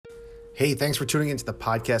Hey, thanks for tuning into the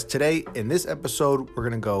podcast. Today, in this episode, we're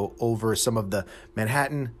going to go over some of the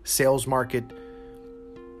Manhattan sales market,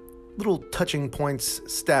 little touching points,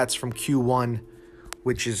 stats from Q1,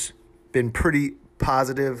 which has been pretty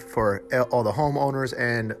positive for all the homeowners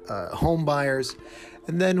and home buyers.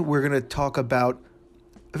 And then we're going to talk about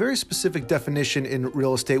a very specific definition in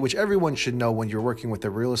real estate, which everyone should know when you're working with a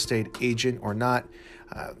real estate agent or not.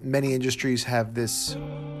 Many industries have this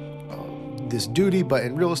duty, but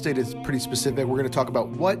in real estate, it's pretty specific. We're going to talk about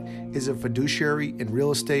what is a fiduciary in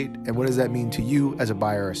real estate and what does that mean to you as a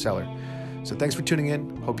buyer or seller. So thanks for tuning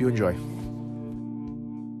in. Hope you enjoy.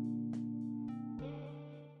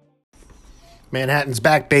 Manhattan's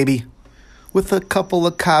back, baby, with a couple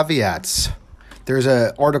of caveats. There's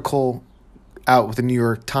an article out with the New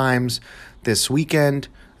York Times this weekend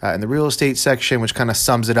in the real estate section, which kind of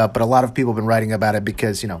sums it up. But a lot of people have been writing about it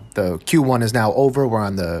because, the Q1 is now over. We're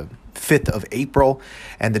on the 5th of April,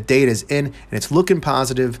 and the data is in, and it's looking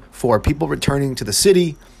positive for people returning to the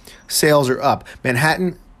city. Sales are up.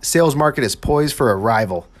 Manhattan sales market is poised for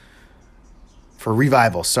revival.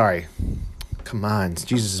 Come on, it's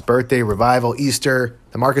Jesus' birthday, revival, Easter.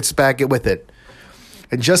 The market's back. Get with it.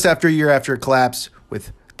 And just after a year after a collapse,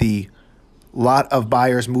 with the lot of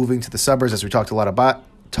buyers moving to the suburbs, as we talked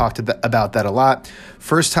about that a lot.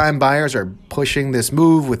 First-time buyers are pushing this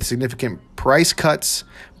move with significant price cuts,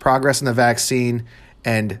 progress in the vaccine,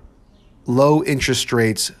 and low interest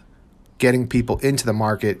rates getting people into the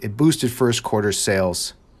market. It boosted first quarter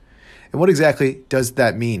sales. And what exactly does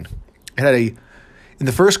that mean? In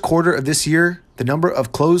the first quarter of this year, the number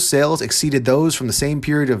of closed sales exceeded those from the same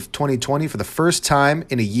period of 2020 for the first time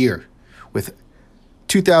in a year, with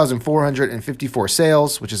 2,454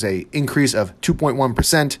 sales, which is an increase of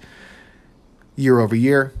 2.1% year over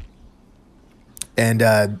year.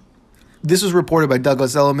 And this was reported by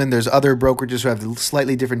Douglas Elliman. There's other brokerages who have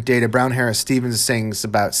slightly different data. Brown Harris Stevens is saying it's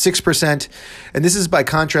about 6%. And this is by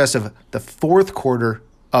contrast of the fourth quarter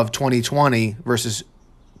of 2020 versus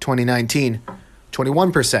 2019,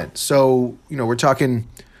 21%. So, we're talking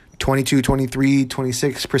 22, 23,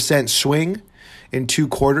 26% swing in 2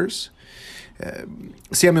 quarters.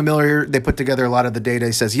 Samuel Miller, they put together a lot of the data.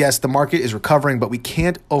 He says, yes, the market is recovering, but we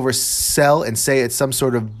can't oversell and say it's some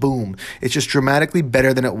sort of boom. It's just dramatically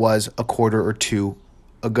better than it was a quarter or two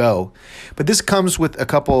ago. But this comes with a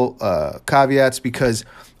couple caveats because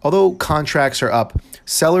although contracts are up,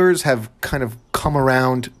 sellers have kind of come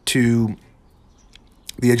around to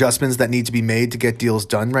the adjustments that need to be made to get deals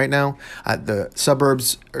done right now. The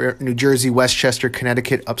suburbs, New Jersey, Westchester,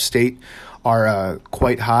 Connecticut, upstate are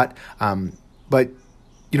quite hot. But,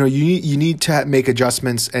 you need to make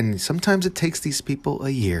adjustments, and sometimes it takes these people a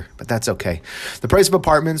year, but that's okay. The price of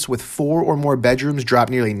apartments with 4 or more bedrooms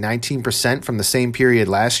dropped nearly 19% from the same period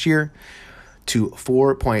last year to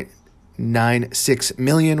 $4.96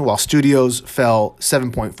 million, while studios fell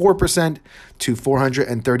 7.4% to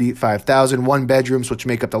 $435,000. One bedrooms, which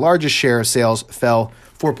make up the largest share of sales, fell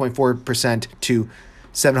 4.4% to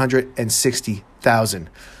 $760,000.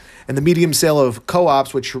 And the median sale of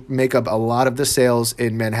co-ops, which make up a lot of the sales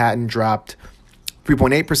in Manhattan, dropped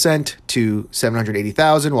 3.8% to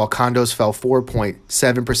 $780,000, while condos fell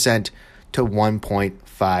 4.7% to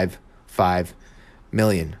 $1.55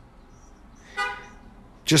 million.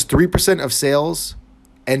 Just 3% of sales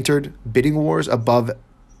entered bidding wars above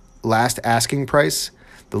last asking price,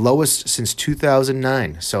 the lowest since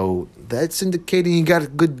 2009. So that's indicating you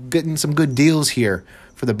got getting some good deals here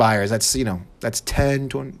for the buyers. That's 10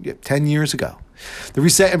 years ago. The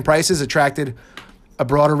reset in prices attracted a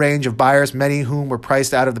broader range of buyers, many whom were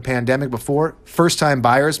priced out of the pandemic before. First-time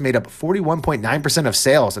buyers made up 41.9% of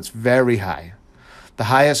sales. That's very high. The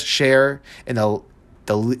highest share in the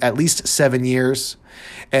at least 7 years.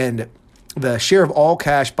 And the share of all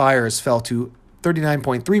cash buyers fell to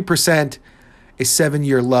 39.3%, a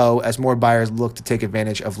 7-year low, as more buyers look to take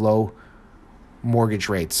advantage of low mortgage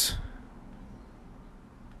rates.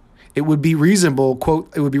 It would be reasonable,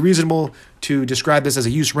 quote, it would be reasonable to describe this as a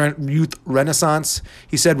youth renaissance,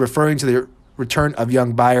 he said, referring to the return of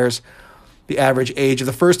young buyers. The average age of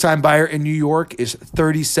the first-time buyer in New York is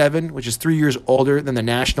 37, which is 3 years older than the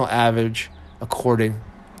national average, according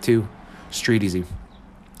to StreetEasy.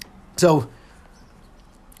 So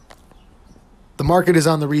the market is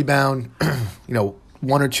on the rebound. 1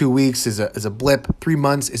 or 2 weeks is a blip. 3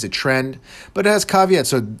 months is a trend, but it has caveats.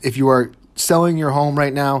 So if you are selling your home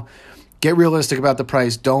right now, get realistic about the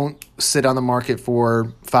price. Don't sit on the market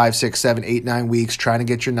for 5, 6, 7, 8, 9 weeks trying to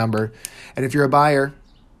get your number. And if you're a buyer,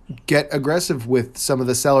 get aggressive with some of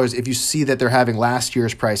the sellers if you see that they're having last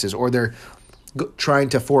year's prices or they're trying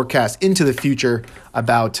to forecast into the future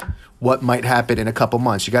about what might happen in a couple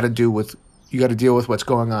months. You got to deal with what's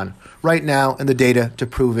going on right now and the data to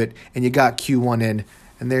prove it. And you got Q1 in,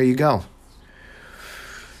 and there you go.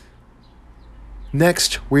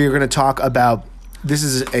 Next, we're going to talk about, this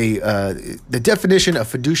is the definition of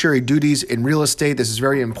fiduciary duties in real estate. This is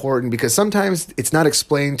very important because sometimes it's not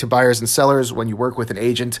explained to buyers and sellers when you work with an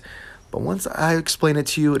agent. But once I explain it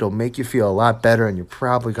to you, it'll make you feel a lot better, and you're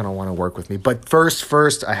probably going to want to work with me. But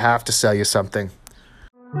first, I have to sell you something.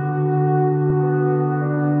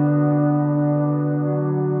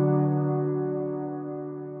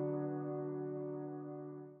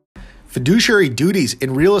 Fiduciary duties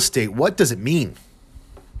in real estate, what does it mean?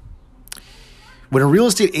 When a real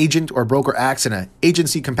estate agent or broker acts in an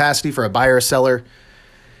agency capacity for a buyer or seller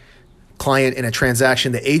client in a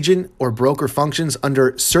transaction, the agent or broker functions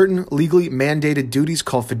under certain legally mandated duties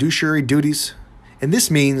called fiduciary duties. And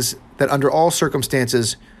this means that under all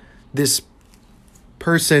circumstances, this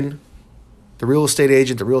person, the real estate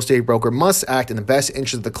agent, the real estate broker, must act in the best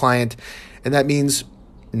interest of the client. And that means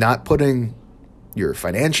not putting your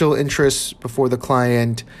financial interests before the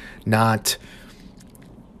client, not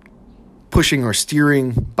pushing or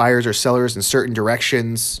steering buyers or sellers in certain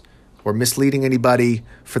directions, or misleading anybody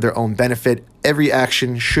for their own benefit. Every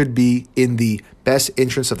action should be in the best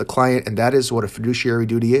interest of the client, and that is what a fiduciary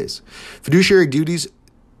duty is. Fiduciary duties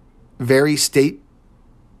vary state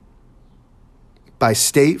by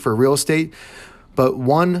state for real estate, but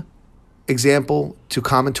one example to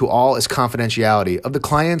common to all is confidentiality of the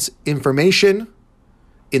client's information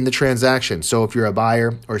in the transaction. So if you're a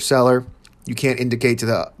buyer or seller, you can't indicate to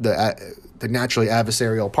the naturally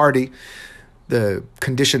adversarial party the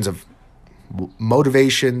conditions of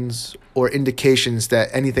motivations or indications that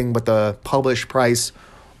anything but the published price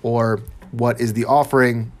or what is the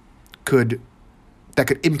offering could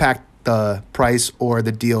impact the price or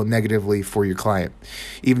the deal negatively for your client,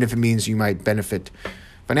 even if it means you might benefit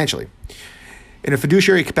financially. In a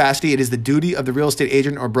fiduciary capacity, it is the duty of the real estate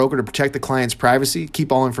agent or broker to protect the client's privacy,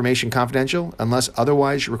 keep all information confidential unless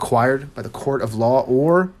otherwise required by the court of law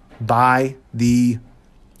or by the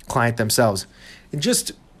client themselves. And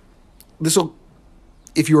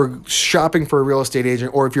if you're shopping for a real estate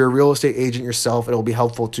agent or if you're a real estate agent yourself, it'll be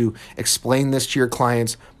helpful to explain this to your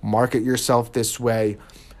clients, market yourself this way,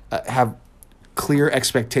 have clear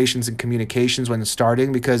expectations and communications when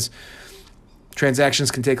starting, because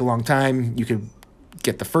transactions can take a long time. You could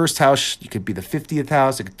get the first house, you could be the 50th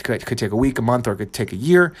house, it could take a week, a month, or it could take a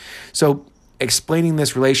year. So explaining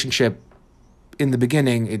this relationship in the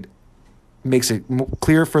beginning, it makes it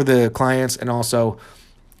clear for the clients and also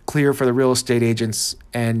clear for the real estate agents,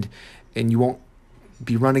 and you won't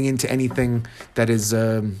be running into anything that is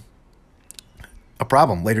a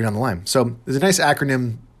problem later down the line. So there's a nice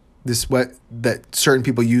acronym that certain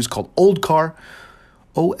people use called OLDCAR,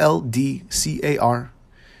 OLDCAR,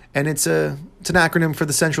 and it's an acronym for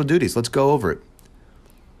the central duties. Let's go over it.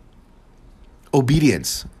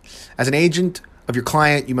 Obedience. As an agent of your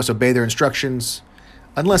client, you must obey their instructions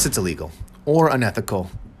unless it's illegal or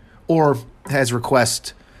unethical or has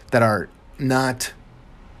requests that are not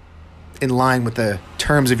in line with the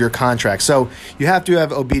terms of your contract. So you have to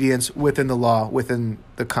have obedience within the law, within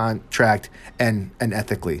the contract, and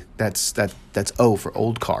ethically. That's O for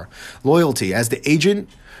OLDCAR. Loyalty. As the agent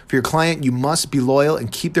for your client, you must be loyal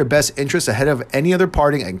and keep their best interests ahead of any other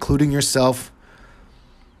party, including yourself.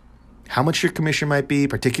 How much your commission might be,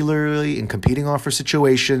 particularly in competing offer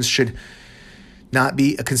situations, should not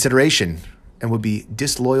be a consideration and would be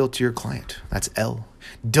disloyal to your client. That's L.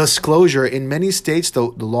 Disclosure. In many states, the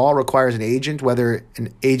law requires an agent, whether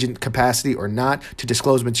an agent capacity or not, to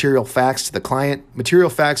disclose material facts to the client. Material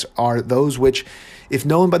facts are those which, if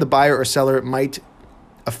known by the buyer or seller, might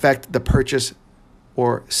affect the purchase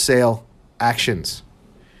or sale actions.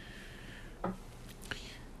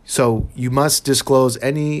 So you must disclose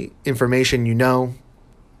any information you know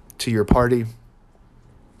to your party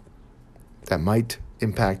that might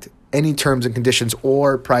impact any terms and conditions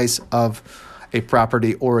or price of a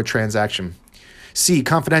property or a transaction. C,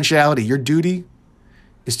 confidentiality. Your duty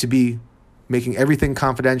is to be making everything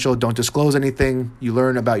confidential. Don't disclose anything you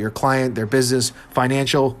learn about your client, their business,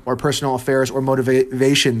 financial or personal affairs, or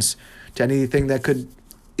motivations to anything that could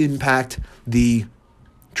impact the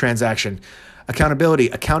transaction. Accountability.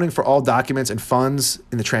 Accounting for all documents and funds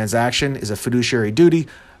in the transaction is a fiduciary duty.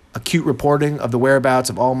 Acute reporting of the whereabouts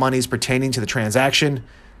of all monies pertaining to the transaction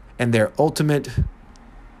and their ultimate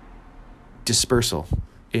dispersal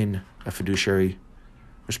in a fiduciary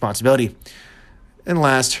responsibility. And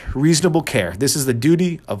last, reasonable care. This is the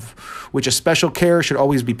duty of which a special care should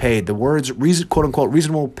always be paid. The words quote unquote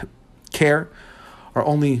reasonable care are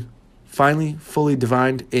only finally fully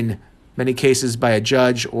divined in many cases by a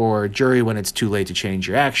judge or jury when it's too late to change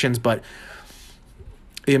your actions, but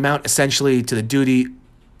the amount essentially to the duty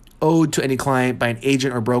owed to any client by an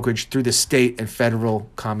agent or brokerage through the state and federal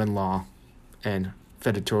common law and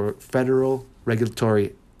federal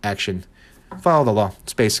regulatory action. Follow the law.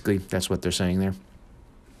 That's what they're saying there.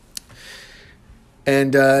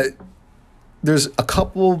 And there's a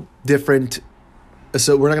couple different,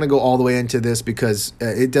 so we're not going to go all the way into this because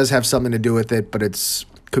it does have something to do with it, but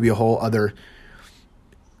could be a whole other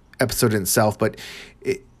episode in itself. But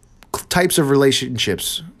types of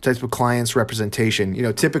relationships, types of clients, representation.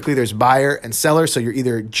 Typically there's buyer and seller, so you're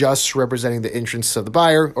either just representing the interests of the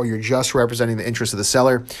buyer or you're just representing the interests of the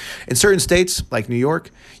seller. In certain states, like New York,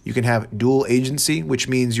 you can have dual agency, which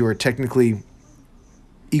means you are technically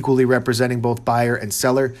equally representing both buyer and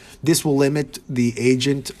seller. This will limit the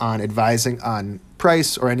agent on advising on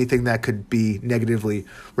price or anything that could be negatively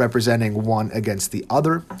representing one against the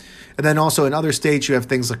other. And then also in other states, you have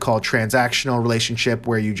things called transactional relationship,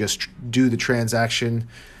 where you just do the transaction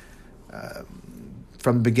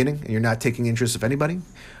from the beginning and you're not taking interest of anybody.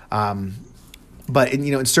 But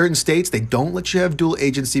in certain states, they don't let you have dual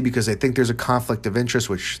agency because they think there's a conflict of interest,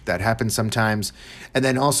 which that happens sometimes. And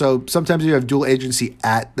then also sometimes you have dual agency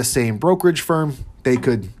at the same brokerage firm. They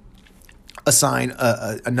could assign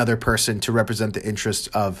another person to represent the interests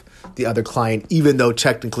of the other client, even though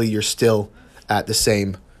technically you're still at the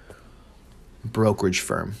same brokerage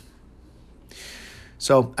firm.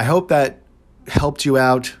 So I hope that helped you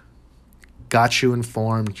out, got you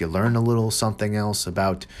informed, you learned a little something else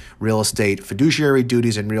about real estate, fiduciary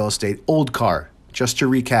duties in real estate, old car. Just to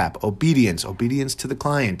recap: obedience to the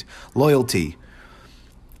client, loyalty.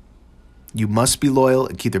 You must be loyal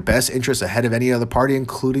and keep their best interests ahead of any other party,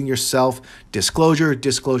 including yourself. Disclosure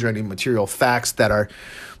any material facts that are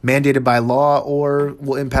mandated by law or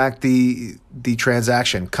will impact the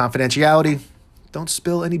transaction. Confidentiality: don't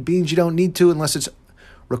spill any beans you don't need to unless it's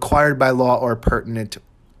required by law or pertinent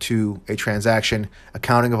to a transaction.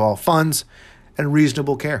 Accounting of all funds and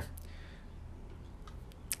reasonable care.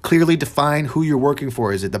 Clearly define who you're working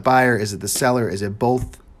for. Is it the buyer? Is it the seller? Is it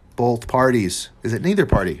both parties? Is it neither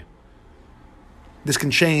party? This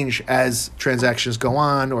can change as transactions go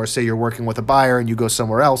on, or say you're working with a buyer and you go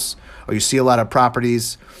somewhere else, or you see a lot of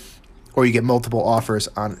properties, or you get multiple offers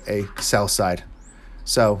on a sell side.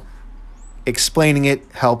 So explaining it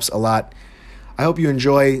helps a lot. I hope you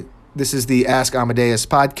enjoy. This is the Ask Amadeus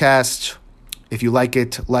podcast. If you like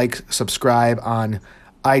it, subscribe on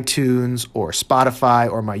iTunes or Spotify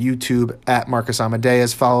or my YouTube at Marcus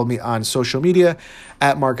Amadeus. Follow me on social media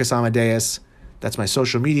at Marcus Amadeus. That's my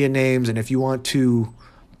social media names. And if you want to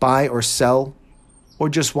buy or sell or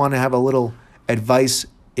just want to have a little advice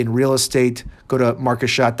in real estate, go to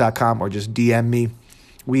marcusschott.com or just DM me.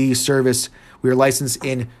 We are licensed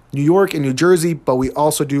in New York and New Jersey, but we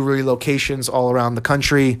also do relocations all around the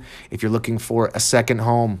country. If you're looking for a second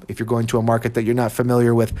home, if you're going to a market that you're not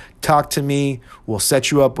familiar with, talk to me. We'll set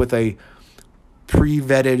you up with a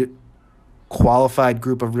pre-vetted, qualified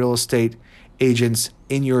group of real estate agents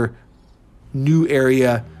in your new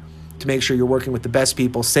area to make sure you're working with the best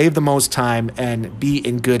people, save the most time, and be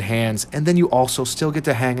in good hands. And then you also still get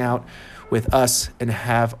to hang out with us and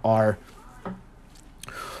have our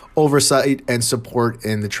oversight and support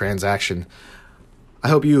in the transaction. I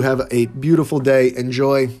hope you have a beautiful day.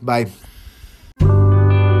 Enjoy. Bye.